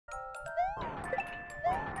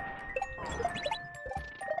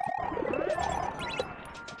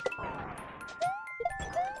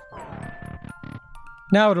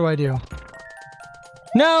Now what do I do?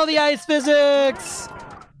 No, the ice physics!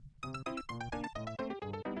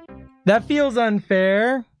 That feels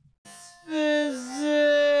unfair. Physics!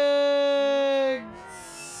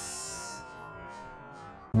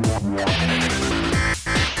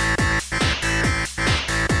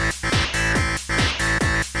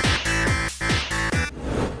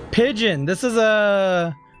 Pigeon. This is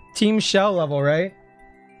a Team Shell level, right?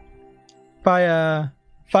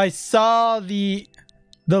 If I saw the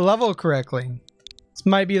level correctly. This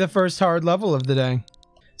might be the first hard level of the day.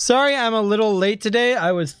 Sorry, I'm a little late today.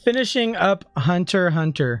 I was finishing up Hunter x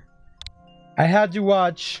Hunter. I had to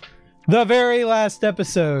watch the very last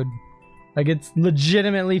episode. Like, it's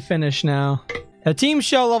legitimately finished now. A Team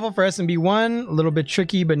Shell level for SMB1. A little bit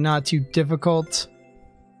tricky, but not too difficult.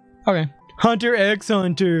 Okay. Hunter x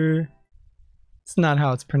Hunter. It's not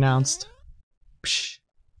how it's pronounced. Psh.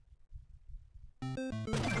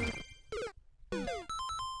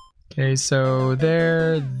 Okay, so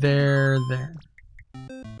there.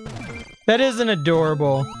 That isn't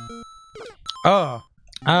adorable. Oh,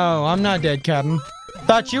 I'm not dead, Captain.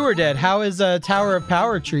 Thought you were dead. How is Tower of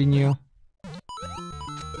Power treating you?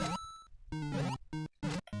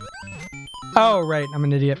 Oh, right. I'm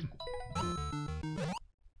an idiot.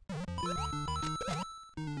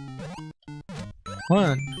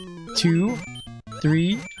 One, 2,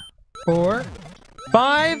 3, 4,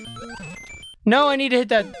 5. No, I need to hit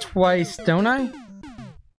that twice, don't I?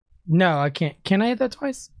 No, I can't. Can I hit that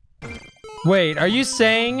twice? Wait, are you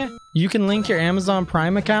saying you can link your Amazon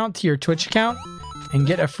Prime account to your Twitch account and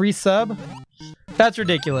get a free sub? That's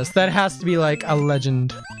ridiculous. That has to be like a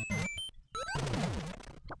legend.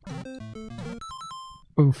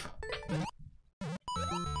 Oof.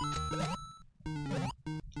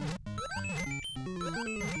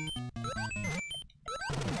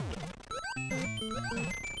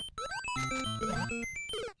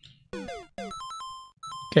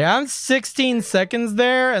 Okay, I'm 16 seconds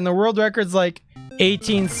there, and the world record's like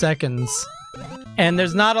 18 seconds. And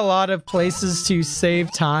there's not a lot of places to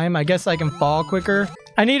save time. I guess I can fall quicker.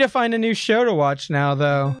 I need to find a new show to watch now,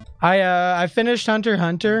 though. I finished Hunter x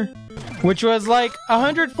Hunter, which was like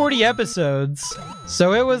 140 episodes.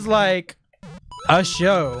 So it was like a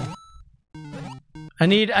show. I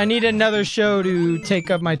need another show to take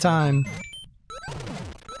up my time.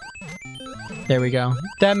 There we go.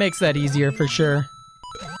 That makes that easier for sure.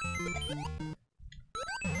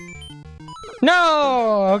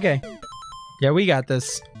 No! Okay. Yeah, we got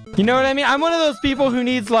this. You know what I mean? I'm one of those people who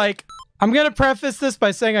needs, like... I'm gonna preface this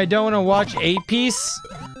by saying I don't want to watch 8 Piece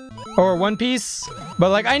or One Piece,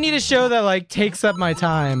 but, like, I need a show that, like, takes up my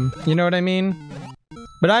time. You know what I mean?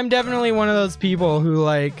 But I'm definitely one of those people who,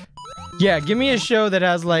 like... Yeah, give me a show that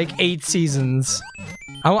has, like, 8 seasons.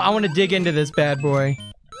 I want to dig into this bad boy.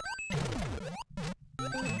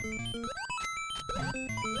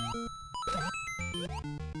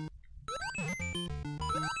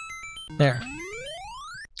 There.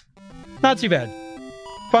 Not too bad.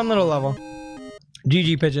 Fun little level.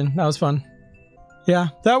 GG Pigeon. That was fun. Yeah,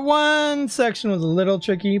 that one section was a little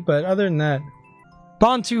tricky, but other than that.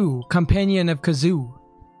 Bantu, companion of Kazoo.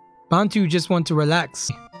 Bantu just want to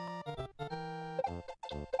relax.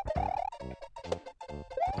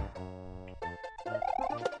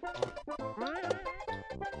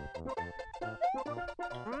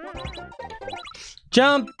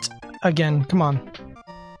 Jumped! Again, come on.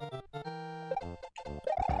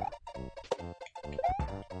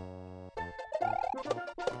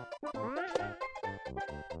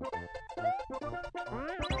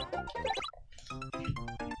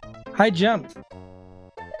 I jumped.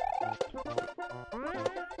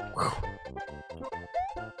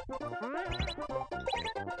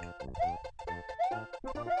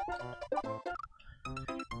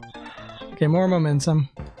 Okay, more momentum.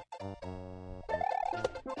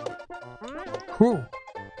 Whew.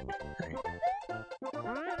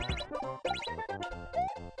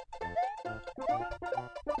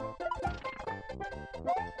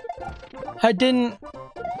 I didn't...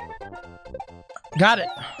 Got it.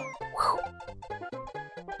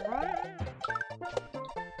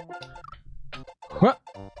 What?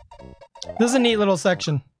 This is a neat little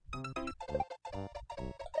section.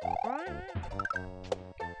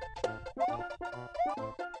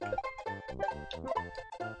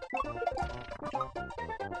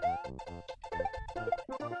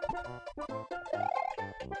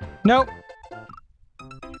 Nope.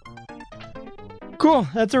 Cool.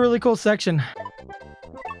 That's a really cool section.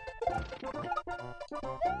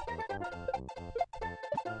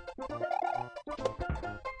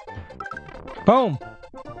 Boom.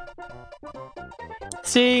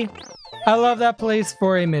 See, I love that place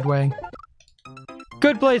for a midway. Good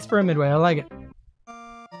Good place for a midway. I like it.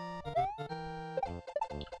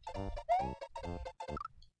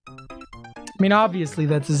 I mean, obviously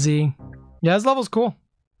that's a Z. Yeah, this level's cool.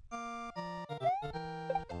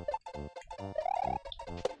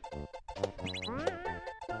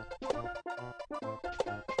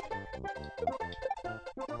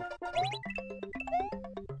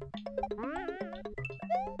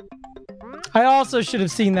 I also should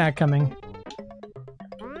have seen that coming.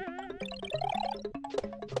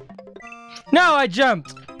 No, I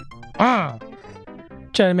jumped! Try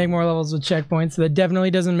to make more levels with checkpoints. That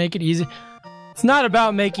definitely doesn't make it easy. It's not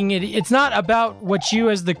about making it... It's not about what you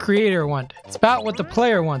as the creator want. It's about what the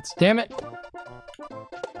player wants. Damn it.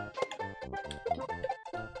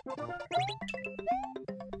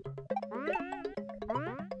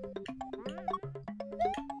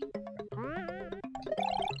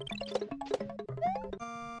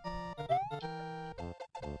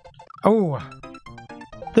 Oh.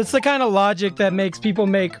 That's the kind of logic that makes people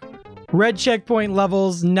make red checkpoint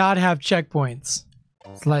levels not have checkpoints.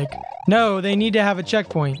 It's like, no, they need to have a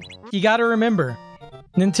checkpoint. You gotta remember,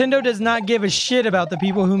 Nintendo does not give a shit about the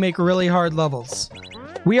people who make really hard levels.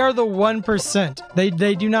 We are the 1%.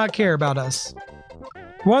 They do not care about us.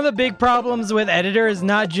 One of the big problems with Editor is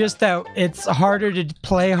not just that it's harder to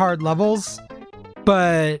play hard levels,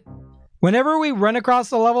 but whenever we run across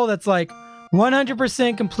a level that's like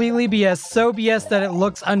 100% completely BS, so BS that it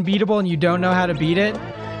looks unbeatable and you don't know how to beat it,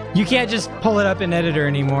 you can't just pull it up in Editor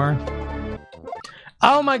anymore.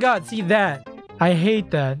 Oh my god, see that? I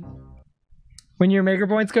hate that. When your maker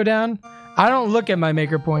points go down, I don't look at my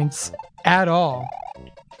maker points at all.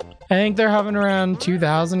 I think they're hovering around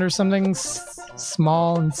 2,000 or something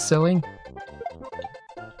small and silly.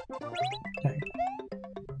 Okay.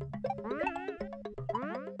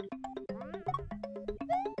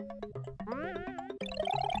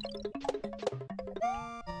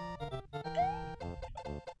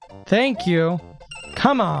 Thank you.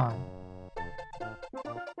 Come on.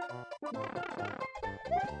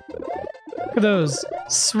 Look at those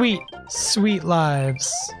sweet, sweet lives.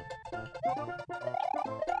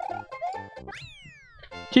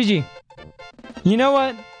 GG. You know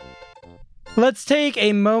what? Let's take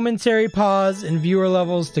a momentary pause in viewer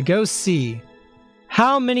levels to go see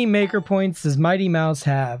how many maker points does Mighty Mouse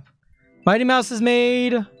have. Mighty Mouse has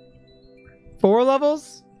made 4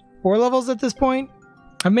 levels? 4 levels at this point?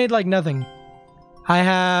 I've made like nothing. I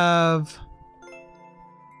have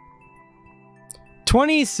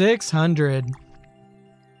 2,600.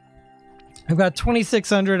 I've got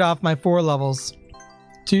 2,600 off my 4 levels.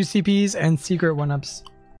 2 CPs and secret 1-ups.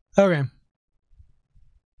 Okay.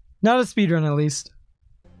 Not a speedrun at least.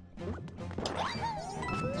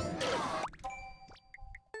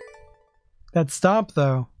 That stomp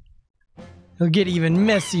though. It'll get even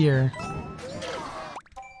messier.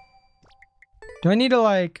 Do I need to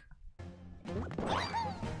like...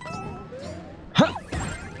 Huh.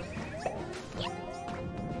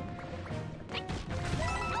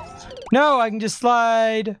 No, I can just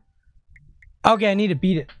slide. Okay, I need to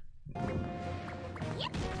beat it.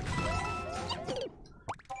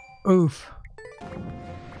 Oof.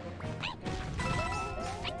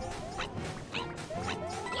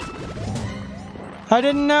 I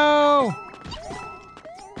didn't know!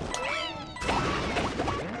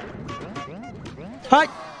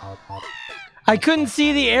 I couldn't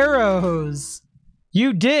see the arrows!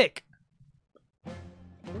 You dick!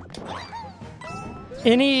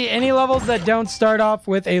 Any levels that don't start off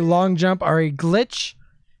with a long jump are a glitch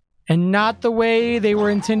and not the way they were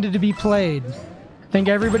intended to be played. I think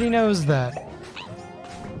everybody knows that.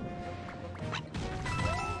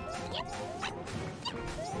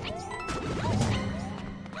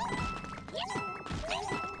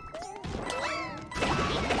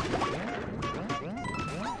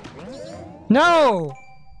 No!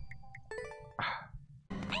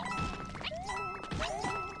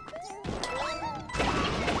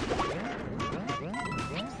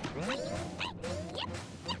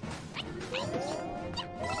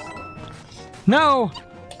 No!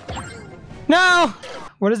 No!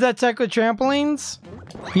 What is that tech with trampolines?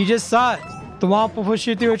 You just saw it. The Thwomp will push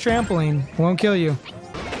you through a trampoline. It won't kill you.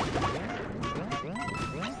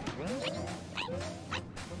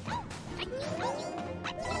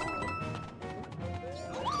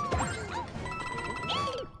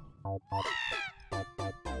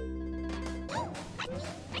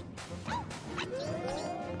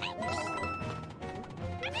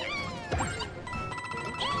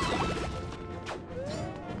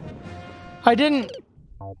 I didn't...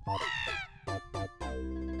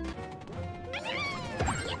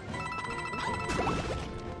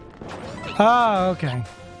 Ah, okay.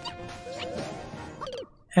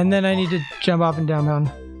 And then I need to jump off and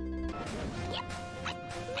down.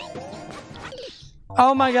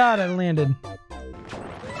 Oh my god, I landed.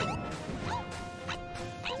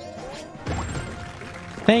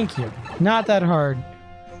 Thank you. Not that hard.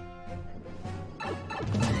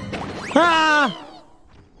 Ah!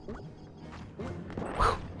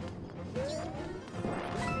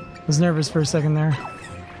 Was nervous for a second there.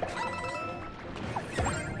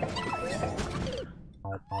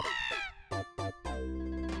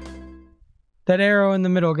 That arrow in the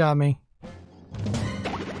middle got me.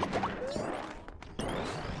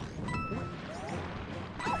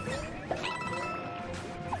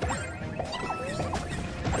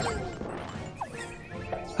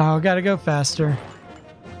 Oh, gotta go faster.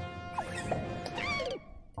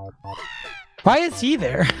 Why is he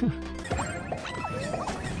there?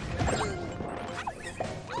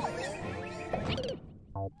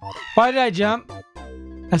 Why did I jump?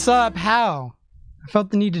 I saw that pow. I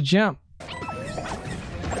felt the need to jump.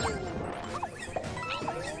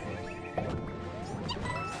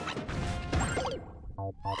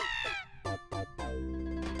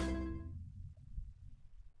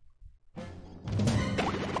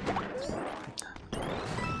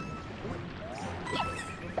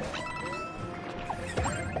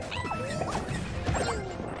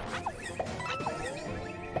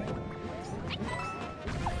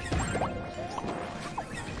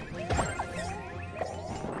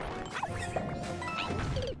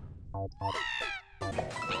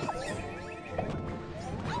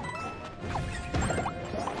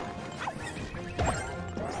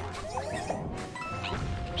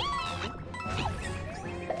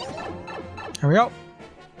 There we go.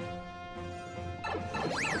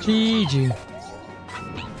 GG.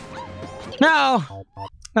 No!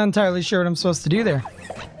 Not entirely sure what I'm supposed to do there.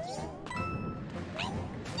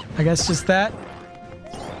 I guess just that.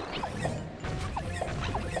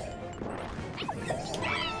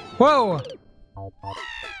 Whoa!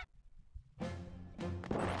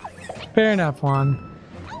 Fair enough, Juan.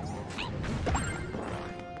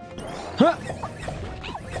 Huh.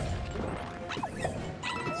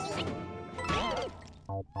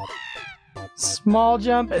 Small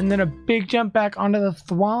jump and then a big jump back onto the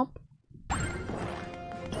thwomp.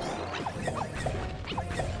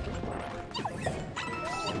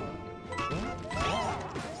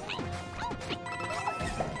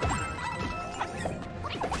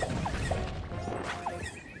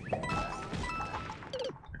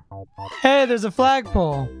 Hey, there's a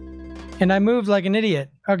flagpole. And I moved like an idiot.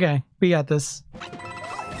 Okay, we got this.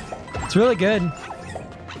 It's really good.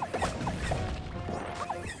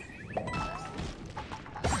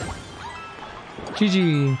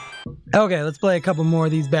 GG. Okay, let's play a couple more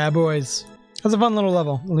of these bad boys. That was a fun little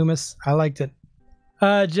level, Loomis. I liked it.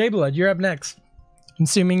 J-Blood, you're up next. I'm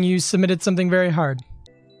assuming you submitted something very hard.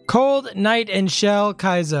 Cold, Night, and Shell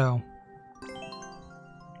Kaizo.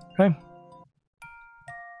 Okay.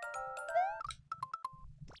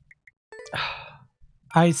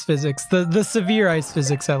 Ice physics. The severe ice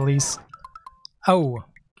physics, at least. Oh,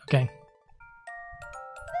 okay.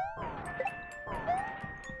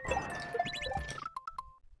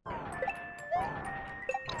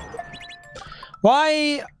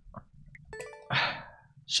 Why?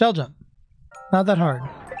 Shell jump. Not that hard.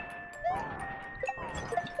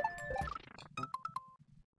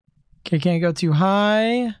 Okay, can't go too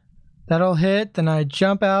high. That'll hit. Then I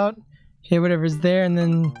jump out, hit whatever's there, and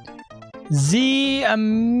then Z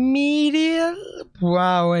immediate.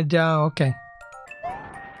 Wow, went down. Okay.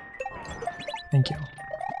 Thank you.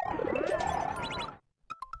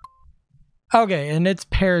 Okay, and it's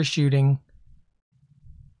parachuting.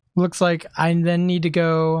 Looks like I then need to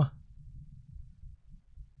go...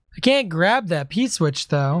 I can't grab that P-switch,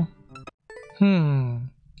 though.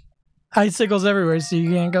 Icicles everywhere, so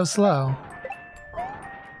you can't go slow.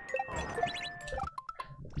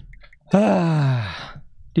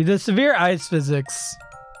 Do the severe ice physics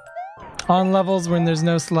on levels when there's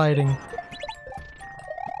no sliding.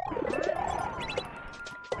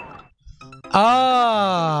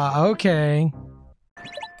 Ah, okay.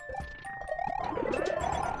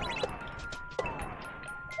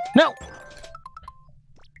 No!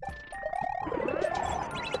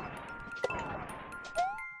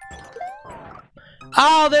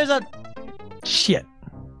 Oh, there's a... Shit.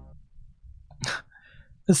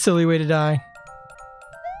 A silly way to die.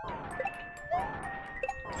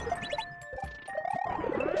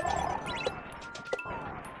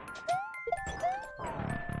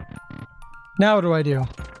 Now what do I do?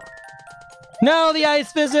 No, the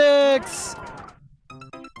ice physics!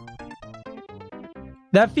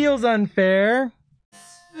 That feels unfair.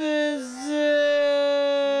 Physics!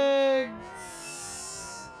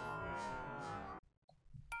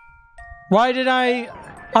 Why did I...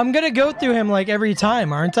 I'm gonna go through him like every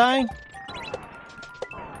time, aren't I?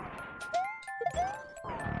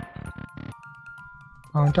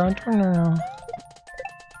 Oh,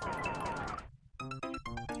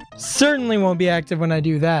 certainly won't be active when I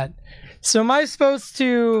do that. So am I supposed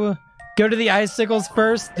to go to the icicles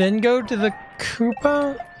first, then go to the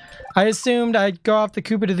Koopa? I assumed I'd go off the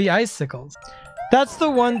Koopa to the icicles. That's the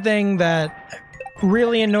one thing that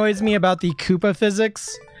really annoys me about the Koopa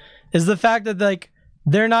physics, is the fact that, like,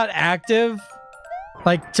 they're not active,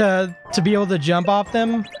 like, to be able to jump off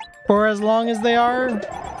them for as long as they are.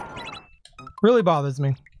 Really bothers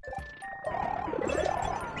me.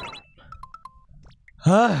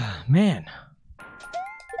 Ah, man.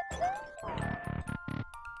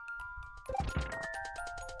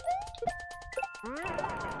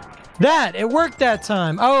 It worked that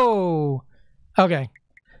time. Oh, okay.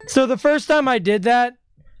 So the first time I did that,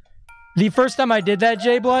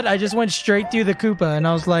 J-Blood, I just went straight through the Koopa, and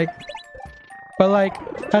I was like, but like,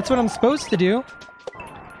 that's what I'm supposed to do.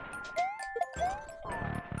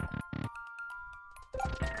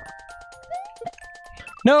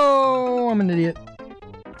 No, I'm an idiot.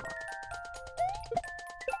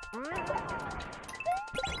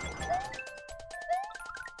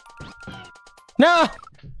 No!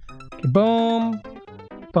 Okay, boom.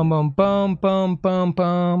 Boom, boom, boom, boom, boom,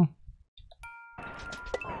 boom.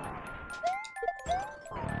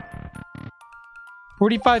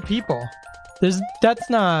 $45 people. That's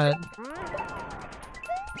not...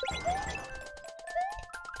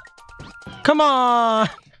 Come on!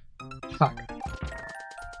 Fuck.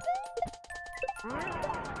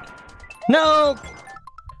 No!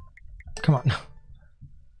 Come on.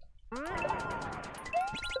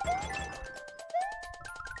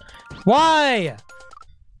 Why?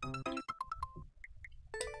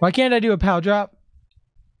 Why can't I do a POW drop?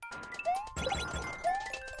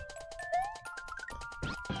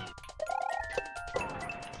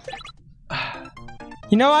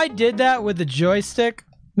 You know, I did that with the joystick.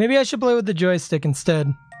 Maybe I should play with the joystick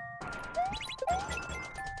instead.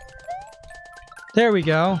 There we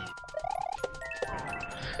go.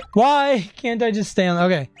 Why can't I just stand?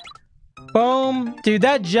 Okay. Boom. Dude,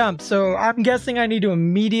 that jumped. So I'm guessing I need to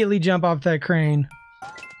immediately jump off that crane.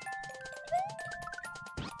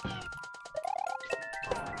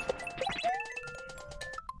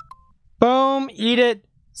 Boom. Eat it.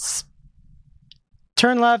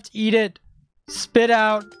 Turn left. Eat it. Spit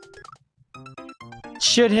out.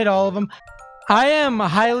 Should hit all of them. I am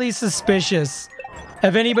highly suspicious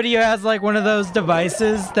of anybody who has like one of those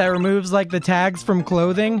devices that removes like the tags from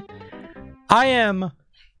clothing. I am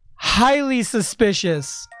highly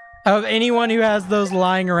suspicious of anyone who has those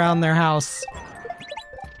lying around their house.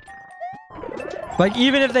 Like,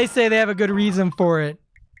 even if they say they have a good reason for it,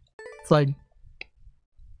 it's like,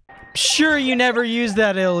 sure, you never used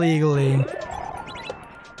that illegally.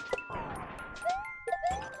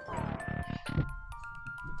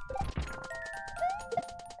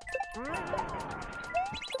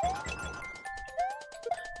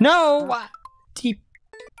 No! Deep.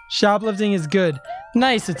 Shoplifting is good.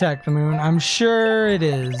 Nice attack, the moon. I'm sure it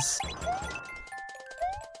is.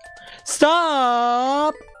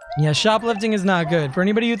 Stop! Yeah, shoplifting is not good. For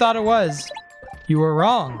anybody who thought it was, you were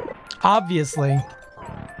wrong. Obviously.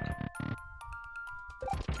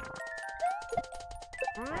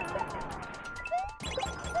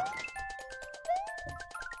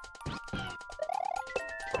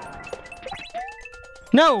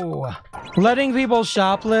 No! Letting people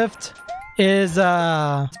shoplift is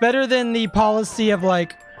it's better than the policy of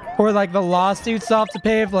like, or like the lawsuits they'll have to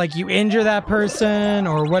pay if like you injure that person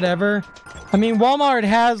or whatever. I mean, Walmart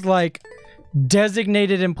has like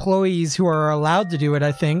designated employees who are allowed to do it,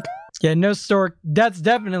 I think. Yeah, no store, that's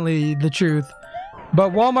definitely the truth.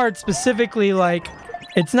 But Walmart specifically, like,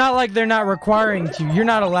 it's not like they're not requiring to. You're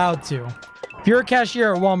not allowed to. If you're a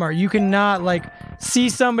cashier at Walmart, you cannot like see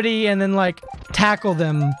somebody and then like tackle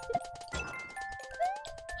them.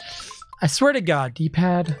 I swear to God,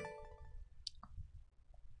 D-pad.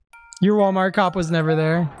 Your Walmart cop was never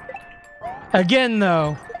there. Again,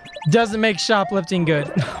 though, doesn't make shoplifting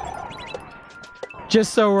good.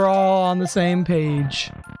 Just so we're all on the same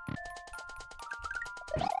page.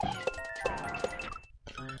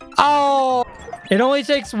 Oh! It only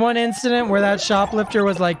takes one incident where that shoplifter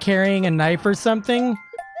was like carrying a knife or something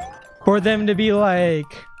for them to be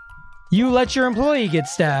like, you let your employee get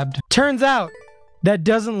stabbed. Turns out, that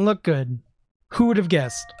doesn't look good. Who would have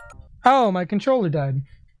guessed? Oh, my controller died.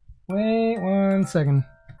 Wait 1 second.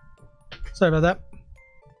 Sorry about that.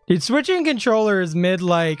 Dude, switching controllers mid,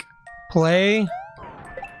 like, play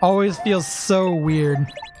always feels so weird.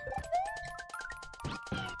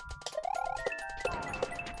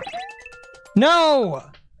 No!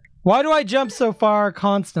 Why do I jump so far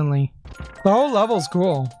constantly? The whole level's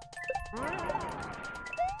cool.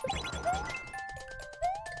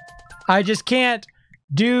 I just can't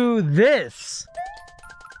do this.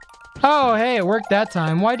 Oh, hey, it worked that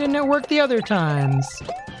time. Why didn't it work the other times?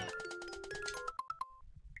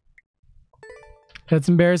 That's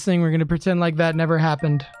embarrassing. We're gonna pretend like that never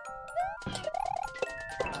happened.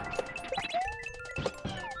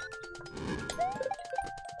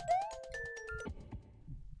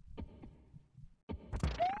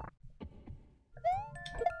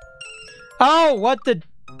 Oh, what the...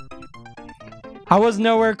 I was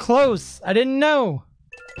nowhere close. I didn't know.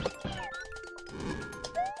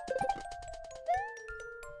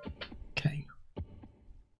 Okay.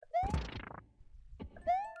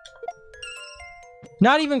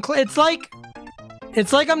 Not even close. It's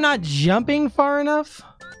like I'm not jumping far enough.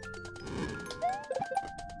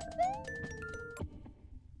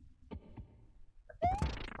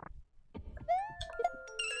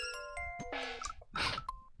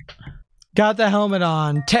 Got the helmet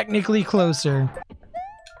on. Technically closer.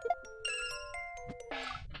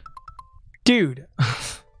 Dude.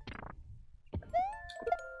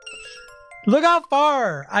 Look how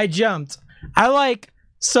far I jumped.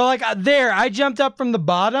 There, I jumped up from the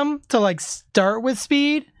bottom to like start with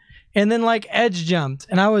speed and then like edge jumped.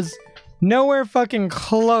 And I was nowhere fucking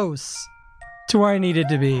close to where I needed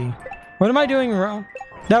to be. What am I doing wrong?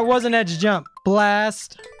 That was an edge jump.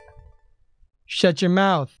 Blast. Shut your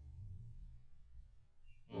mouth.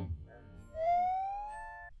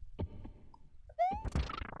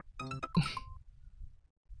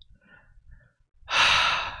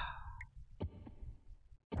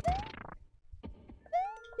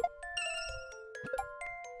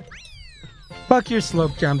 Fuck your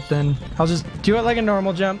slope jump then. I'll just do it like a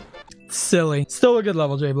normal jump. Silly. Still a good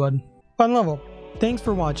level, J-Blood. Fun level. Thanks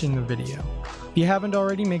for watching the video. If you haven't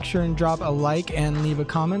already, make sure and drop a like and leave a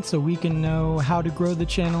comment so we can know how to grow the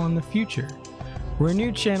channel in the future. We're a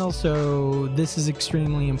new channel, so this is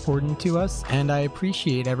extremely important to us, and I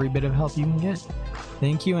appreciate every bit of help you can get.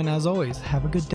 Thank you, and as always, have a good day.